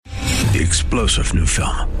The explosive new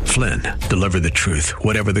film, Flynn, deliver the truth,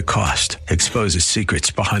 whatever the cost, exposes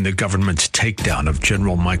secrets behind the government's takedown of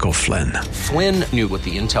General Michael Flynn. Flynn knew what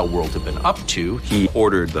the intel world had been up to. He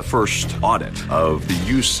ordered the first audit of the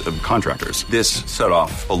use of contractors. This set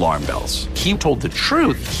off alarm bells. He told the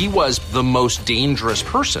truth. He was the most dangerous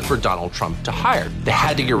person for Donald Trump to hire. They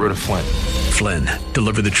had to get rid of Flynn. Flynn,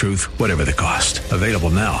 deliver the truth, whatever the cost. Available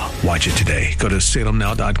now. Watch it today. Go to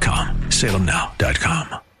salemnow.com.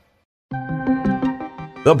 salemnow.com.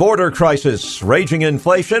 The border crisis, raging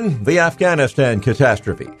inflation, the Afghanistan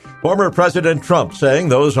catastrophe. Former President Trump saying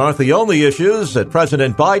those aren't the only issues that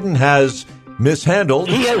President Biden has mishandled.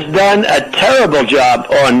 He has done a terrible job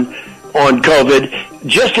on COVID,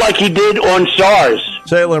 just like he did on SARS.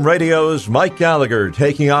 Salem Radio's Mike Gallagher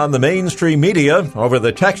taking on the mainstream media over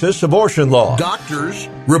the Texas abortion law. Doctors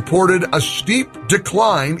reported a steep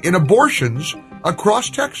decline in abortions across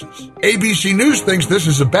Texas. ABC News thinks this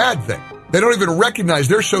is a bad thing. They don't even recognize,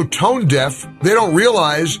 they're so tone deaf, they don't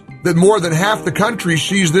realize that more than half the country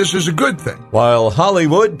sees this as a good thing. While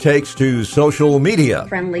Hollywood takes to social media.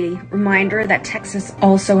 Friendly reminder that Texas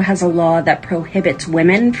also has a law that prohibits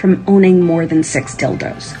women from owning more than 6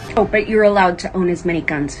 dildos. Oh, but you're allowed to own as many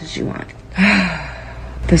guns as you want.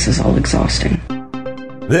 This is all exhausting.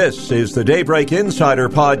 This is the Daybreak Insider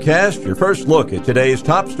Podcast, your first look at today's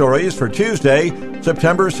top stories for Tuesday,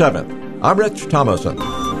 September 7th. I'm Rich Thomason.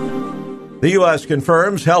 The U.S.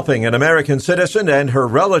 confirms helping an American citizen and her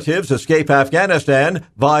relatives escape Afghanistan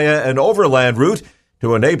via an overland route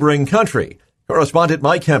to a neighboring country. Correspondent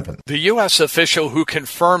Mike Hempen. The U.S. official who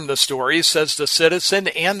confirmed the story says the citizen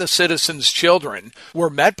and the citizen's children were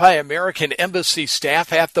met by American embassy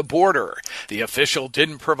staff at the border. The official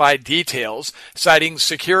didn't provide details, citing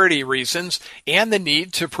security reasons and the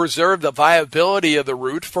need to preserve the viability of the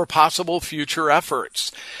route for possible future efforts.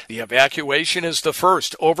 The evacuation is the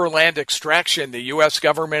first overland extraction the U.S.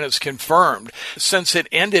 government has confirmed since it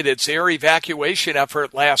ended its air evacuation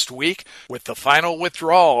effort last week with the final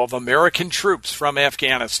withdrawal of American troops from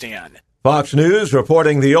Afghanistan. Fox News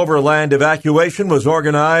reporting the overland evacuation was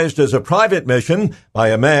organized as a private mission by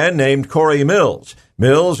a man named Corey Mills.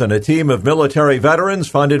 Mills and a team of military veterans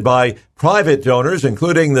funded by private donors,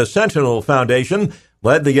 including the Sentinel Foundation,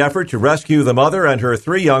 led the effort to rescue the mother and her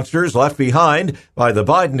 3 youngsters left behind by the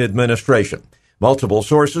Biden administration. Multiple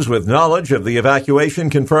sources with knowledge of the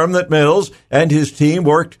evacuation confirm that Mills and his team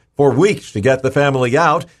worked for weeks to get the family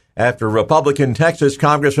out after Republican Texas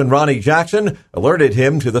Congressman Ronnie Jackson alerted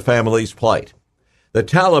him to the family's plight. The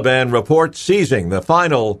Taliban reports seizing the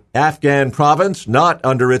final Afghan province not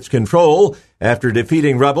under its control after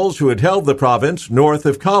defeating rebels who had held the province north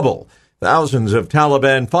of Kabul. Thousands of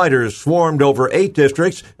Taliban fighters swarmed over 8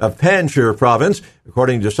 districts of Panjshir province,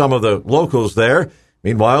 according to some of the locals there.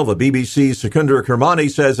 Meanwhile, the BBC's Secunder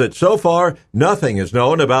Kermani says that so far nothing is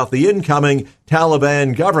known about the incoming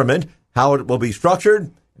Taliban government, how it will be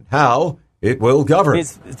structured, how it will govern.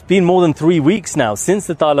 It's been more than 3 weeks now since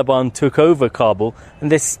the Taliban took over Kabul,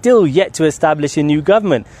 and they're still yet to establish a new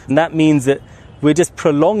government. And that means that we're just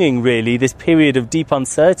prolonging, really, this period of deep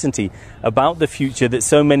uncertainty about the future that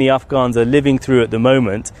so many Afghans are living through at the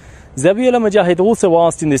moment. Zabiullah Mujahid also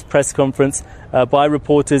asked in this press conference by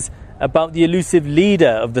reporters about the elusive leader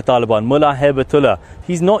of the Taliban, Mullah Haibatullah.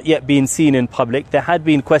 He's not yet been seen in public. There had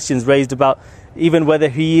been questions raised about even whether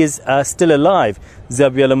he is still alive.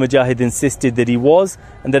 Zabiullah Mujahid insisted that he was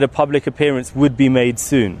and that a public appearance would be made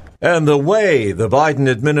soon. And the way the Biden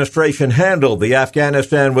administration handled the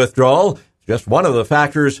Afghanistan withdrawal is just one of the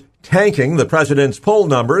factors tanking the president's poll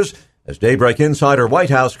numbers, as Daybreak Insider White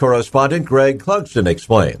House correspondent Greg Clugston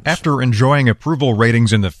explains. After enjoying approval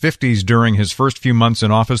ratings in the 50s during his first few months in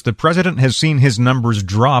office, the president has seen his numbers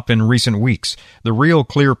drop in recent weeks. The Real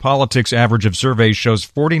Clear Politics average of surveys shows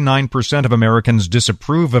 49% of Americans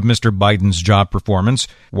disapprove of Mr. Biden's job performance,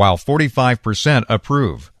 while 45%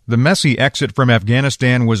 approve. The messy exit from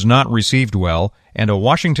Afghanistan was not received well, and a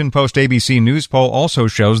Washington Post ABC News poll also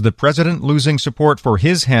shows the president losing support for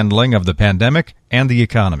his handling of the pandemic and the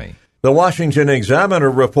economy. The Washington Examiner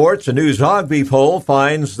reports a new Zogby poll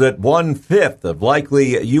finds that 1/5 of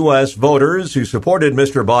likely U.S. voters who supported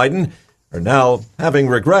Mr. Biden are now having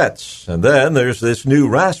regrets. And then there's this new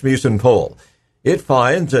Rasmussen poll. It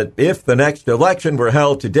finds that if the next election were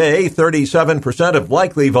held today, 37% of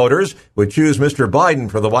likely voters would choose Mr. Biden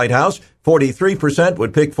for the White House, 43%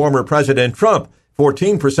 would pick former President Trump,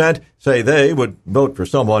 14% say they would vote for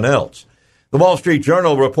someone else. The Wall Street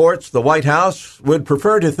Journal reports the White House would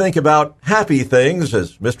prefer to think about happy things,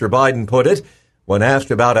 as Mr. Biden put it, when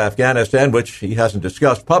asked about Afghanistan, which he hasn't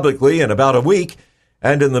discussed publicly in about a week.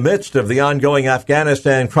 And in the midst of the ongoing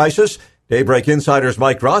Afghanistan crisis, Daybreak Insider's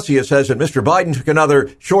Mike Gracia says that Mr. Biden took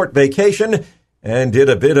another short vacation and did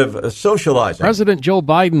a bit of socializing. President Joe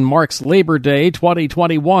Biden marks Labor Day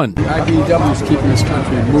 2021. The IBEW is keeping this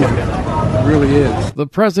country moving. It really is. The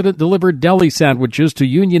president delivered deli sandwiches to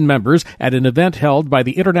union members at an event held by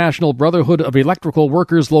the International Brotherhood of Electrical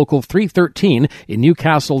Workers Local 313 in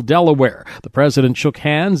Newcastle, Delaware. The president shook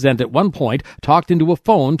hands and at one point talked into a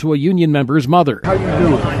phone to a union member's mother. How you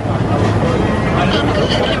doing?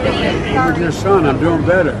 With your son, I'm doing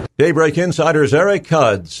better. Daybreak Insider's Eric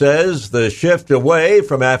Cudd says the shift away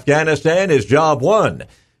from Afghanistan is job one,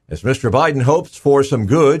 as Mr. Biden hopes for some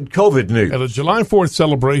good COVID news. At a July 4th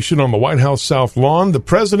celebration on the White House South Lawn, the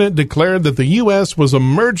president declared that the U.S. was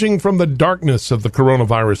emerging from the darkness of the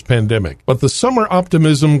coronavirus pandemic. But the summer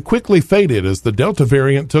optimism quickly faded as the Delta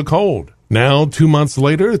variant took hold. Now, 2 months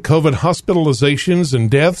later, COVID hospitalizations and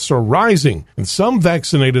deaths are rising, and some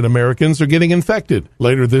vaccinated Americans are getting infected.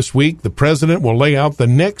 Later this week, the president will lay out the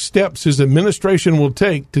next steps his administration will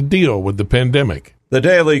take to deal with the pandemic. The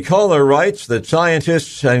Daily Caller writes that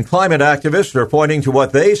scientists and climate activists are pointing to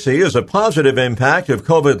what they see as a positive impact of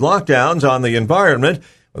COVID lockdowns on the environment,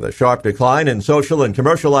 with a sharp decline in social and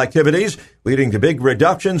commercial activities, leading to big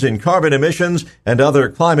reductions in carbon emissions and other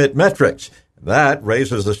climate metrics. That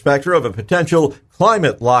raises the specter of a potential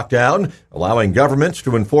climate lockdown, allowing governments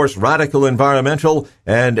to enforce radical environmental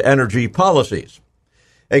and energy policies.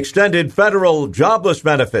 Extended federal jobless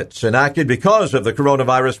benefits enacted because of the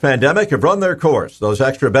coronavirus pandemic have run their course. Those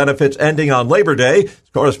extra benefits ending on Labor Day.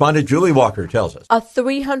 Correspondent Julie Walker tells us. A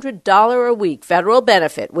 $300 a week federal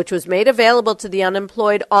benefit, which was made available to the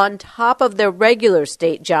unemployed on top of their regular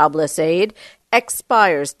state jobless aid,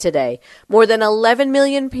 expires today. More than 11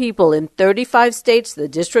 million people in 35 states, the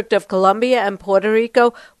District of Columbia, and Puerto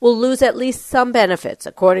Rico will lose at least some benefits,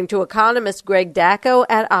 according to economist Greg Dacko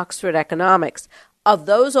at Oxford Economics. Of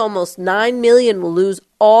those, almost 9 million will lose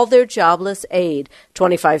all their jobless aid.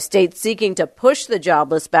 25 states seeking to push the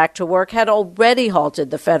jobless back to work had already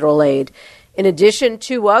halted the federal aid. In addition,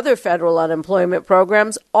 2 other federal unemployment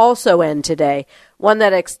programs also end today. One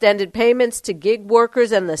that extended payments to gig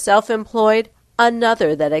workers and the self-employed,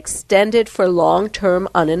 another that extended for long-term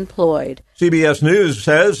unemployed. CBS News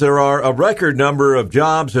says there are a record number of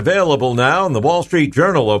jobs available now, and the Wall Street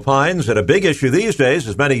Journal opines that a big issue these days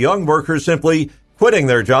is many young workers simply quitting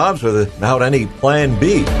their jobs without any plan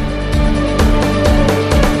B.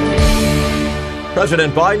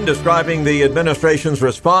 President Biden describing the administration's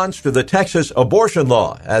response to the Texas abortion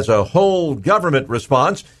law as a whole government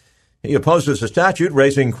response. He opposes the statute,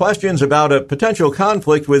 raising questions about a potential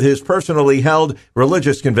conflict with his personally held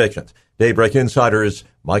religious convictions. Daybreak Insider's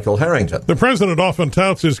Michael Harrington. The president often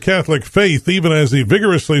touts his Catholic faith, even as he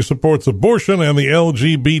vigorously supports abortion and the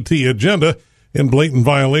LGBT agenda in blatant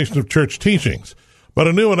violation of church teachings. But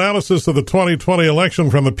a new analysis of the 2020 election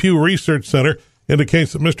from the Pew Research Center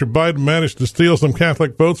indicates that Mr. Biden managed to steal some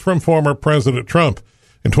Catholic votes from former President Trump.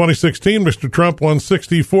 In 2016, Mr. Trump won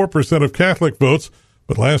 64% of Catholic votes,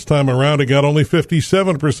 but last time around he got only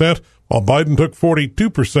 57%, while Biden took 42%,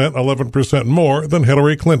 11% more than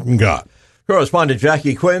Hillary Clinton got. Correspondent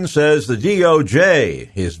Jackie Quinn says the DOJ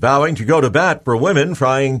is vowing to go to bat for women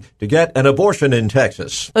trying to get an abortion in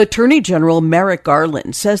Texas. Attorney General Merrick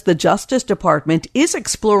Garland says the Justice Department is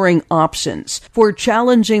exploring options for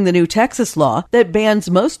challenging the new Texas law that bans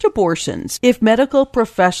most abortions if medical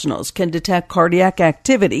professionals can detect cardiac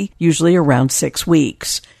activity, usually around 6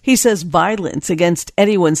 weeks. He says violence against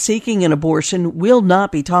anyone seeking an abortion will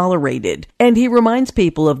not be tolerated, and he reminds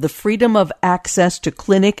people of the Freedom of Access to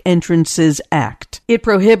Clinic Entrances Act. It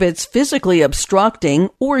prohibits physically obstructing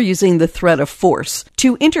or using the threat of force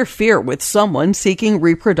to interfere with someone seeking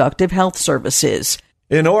reproductive health services.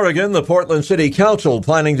 In Oregon, the Portland City Council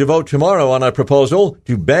planning to vote tomorrow on a proposal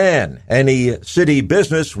to ban any city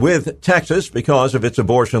business with Texas because of its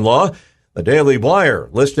abortion law. The Daily Wire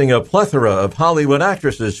listing a plethora of Hollywood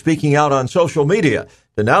actresses speaking out on social media,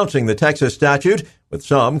 denouncing the Texas statute, with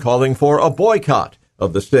some calling for a boycott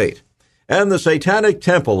of the state. And the Satanic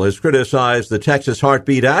Temple has criticized the Texas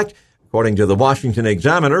Heartbeat Act, according to the Washington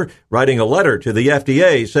Examiner, writing a letter to the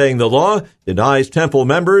FDA saying the law denies temple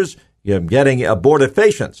members getting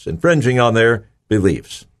abortifacients, infringing on their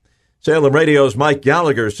beliefs. Salem Radio's Mike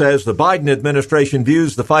Gallagher says the Biden administration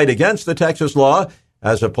views the fight against the Texas law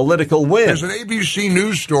as a political win. There's an ABC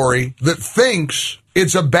News story that thinks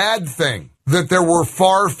it's a bad thing that there were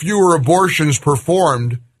far fewer abortions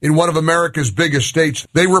performed in one of America's biggest states.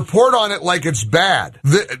 They report on it like it's bad.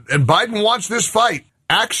 And Biden wants this fight.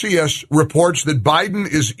 Axios reports that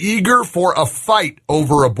Biden is eager for a fight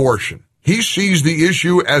over abortion. He sees the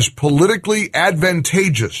issue as politically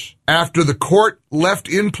advantageous after the court left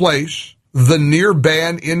in place the near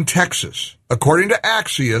ban in Texas. According to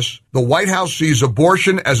Axios, the White House sees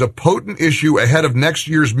abortion as a potent issue ahead of next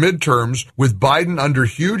year's midterms, with Biden under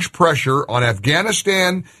huge pressure on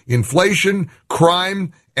Afghanistan, inflation,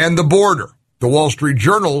 crime, and the border. The Wall Street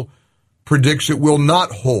Journal predicts it will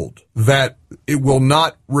not hold, that it will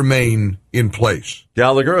not remain in place.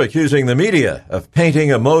 Gallagher accusing the media of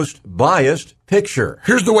painting a most biased picture.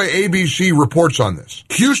 Here's the way ABC reports on this.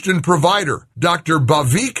 Houston provider Dr.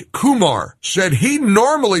 Bhavik Kumar said he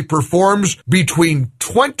normally performs between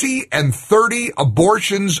 20 and 30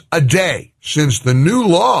 abortions a day. Since the new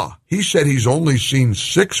law, he said he's only seen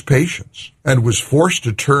 6 patients and was forced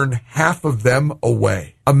to turn half of them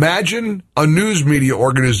away. Imagine a news media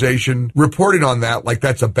organization reporting on that like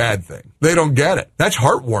that's a bad thing. They don't get it. That's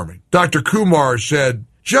heartwarming. Dr. Kumar said,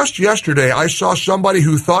 "Just yesterday, I saw somebody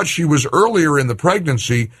who thought she was earlier in the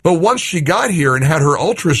pregnancy, but once she got here and had her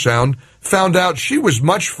ultrasound, found out she was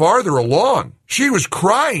much farther along. She was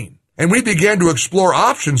crying, and we began to explore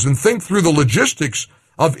options and think through the logistics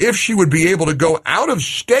of if she would be able to go out of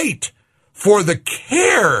state for the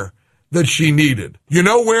care that she needed." You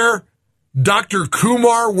know where Dr.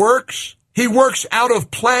 Kumar works? He works out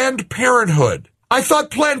of Planned Parenthood. I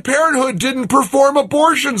thought Planned Parenthood didn't perform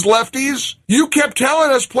abortions, lefties. You kept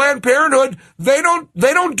telling us Planned Parenthood, they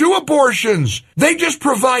don't do abortions. They just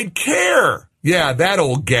provide care. Yeah, that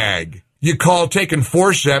old gag. You call taking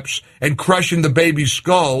forceps and crushing the baby's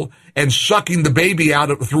skull and sucking the baby out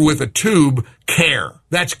through with a tube care.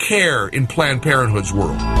 That's care in Planned Parenthood's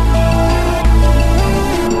world.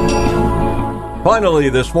 Finally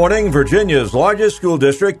this morning, Virginia's largest school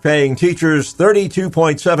district paying teachers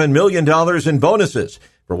 $32.7 million in bonuses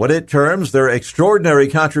for what it terms their extraordinary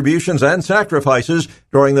contributions and sacrifices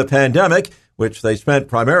during the pandemic, which they spent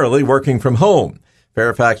primarily working from home.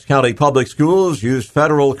 Fairfax County Public Schools used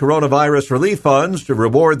federal coronavirus relief funds to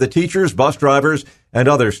reward the teachers, bus drivers, and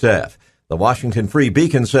other staff. The Washington Free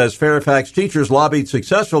Beacon says Fairfax teachers lobbied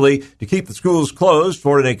successfully to keep the schools closed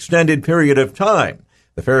for an extended period of time.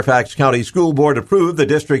 The Fairfax County School Board approved the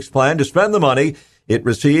district's plan to spend the money it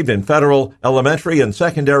received in federal elementary and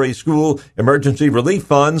secondary school emergency relief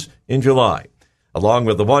funds in July. Along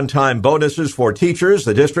with the one-time bonuses for teachers,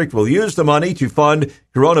 the district will use the money to fund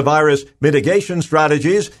coronavirus mitigation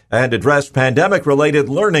strategies and address pandemic-related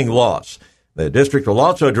learning loss. The district will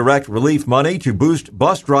also direct relief money to boost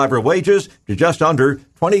bus driver wages to just under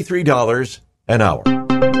 $23 an hour.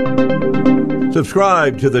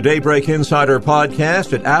 Subscribe to the Daybreak Insider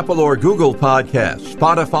podcast at Apple or Google Podcasts,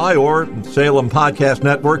 Spotify, or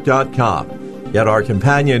SalemPodcastNetwork.com. Get our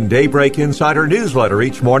companion Daybreak Insider newsletter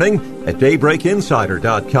each morning at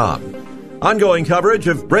DaybreakInsider.com. Ongoing coverage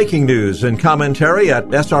of breaking news and commentary at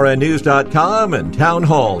SRNnews.com and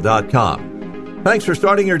TownHall.com. Thanks for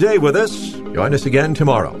starting your day with us. Join us again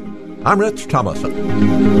tomorrow. I'm Rich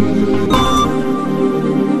Thomason.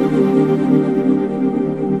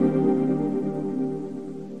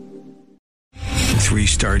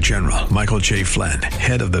 Three-star General Michael J. Flynn,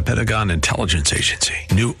 head of the Pentagon Intelligence Agency,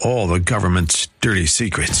 knew all the government's dirty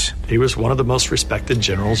secrets. He was one of the most respected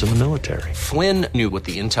generals in the military. Flynn knew what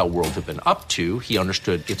the intel world had been up to. He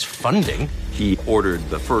understood its funding. He ordered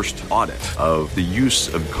the first audit of the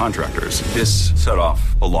use of contractors. This set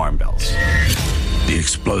off alarm bells. The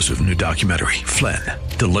explosive new documentary, Flynn,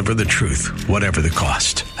 Deliver the Truth, Whatever the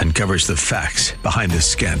Cost, uncovers the facts behind this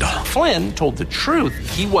scandal. Flynn told the truth.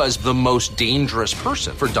 He was the most dangerous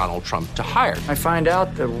person for Donald Trump to hire. I find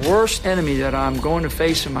out the worst enemy that I'm going to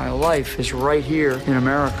face in my life is right here in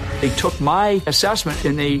America. They took my assessment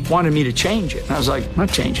and they wanted me to change it. And I was like, I'm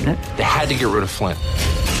not changing it. They had to get rid of Flynn.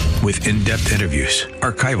 With in-depth interviews,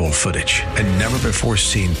 archival footage, and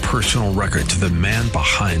never-before-seen personal records of the man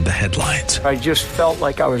behind the headlines. I just felt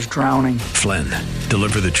like I was drowning. Flynn,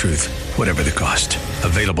 Deliver the Truth, Whatever the Cost.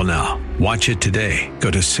 Available now. Watch it today.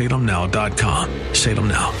 Go to salemnow.com.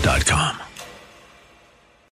 salemnow.com.